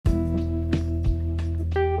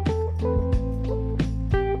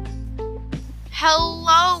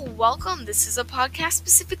Hello, welcome. This is a podcast,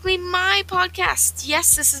 specifically my podcast.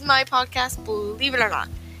 Yes, this is my podcast, believe it or not.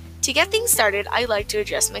 To get things started, I'd like to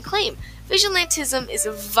address my claim. Vigilantism is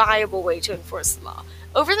a viable way to enforce the law.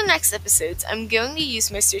 Over the next episodes, I'm going to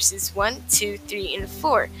use my sources 1, 2, 3, and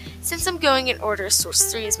 4. Since I'm going in order,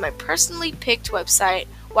 source 3 is my personally picked website,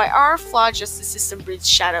 Why Our Flawed Justice System Breeds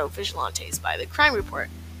Shadow Vigilantes by the Crime Report.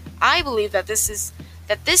 I believe that this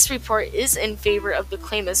report is in favor of the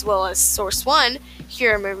claim as well as source 1.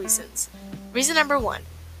 Here are my reasons. Reason number 1.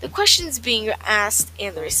 The questions being asked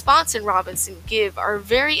and the response in Robinson give are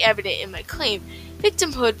very evident in my claim.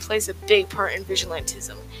 Victimhood plays a big part in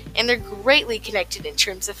vigilantism, and they're greatly connected in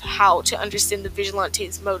terms of how to understand the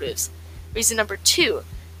vigilantes' motives. Reason number 2.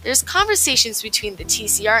 There's conversations between the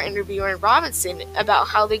TCR interviewer and Robinson about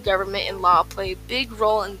how the government and law play a big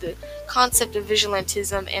role in the concept of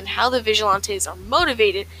vigilantism and how the vigilantes are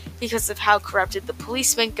motivated because of how corrupted the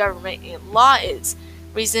policeman, government, and law is.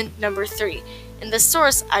 Reason number 3. In the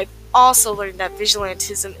source, I've also learned that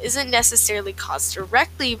vigilantism isn't necessarily caused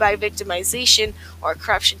directly by victimization or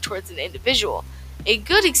corruption towards an individual. A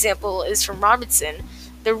good example is from Robinson.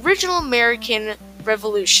 The original American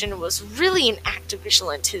Revolution was really an act of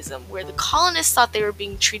vigilantism, where the colonists thought they were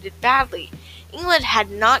being treated badly. England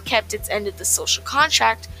had not kept its end of the social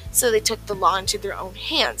contract, so they took the law into their own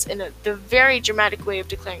hands in the very dramatic way of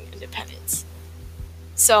declaring independence.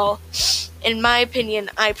 So, in my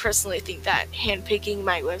opinion, I personally think that handpicking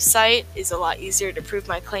my website is a lot easier to prove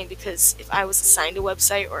my claim, because if I was assigned a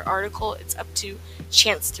website or article, it's up to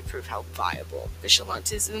chance to prove how viable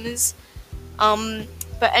vigilantism is.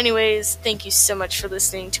 But anyways, thank you so much for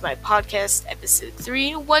listening to my podcast, episode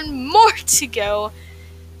 3. One more to go.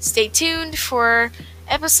 Stay tuned for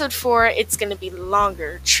episode 4. It's going to be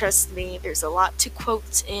longer. Trust me, there's a lot to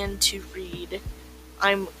quote and to read.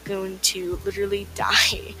 I'm going to literally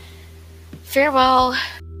die. Farewell.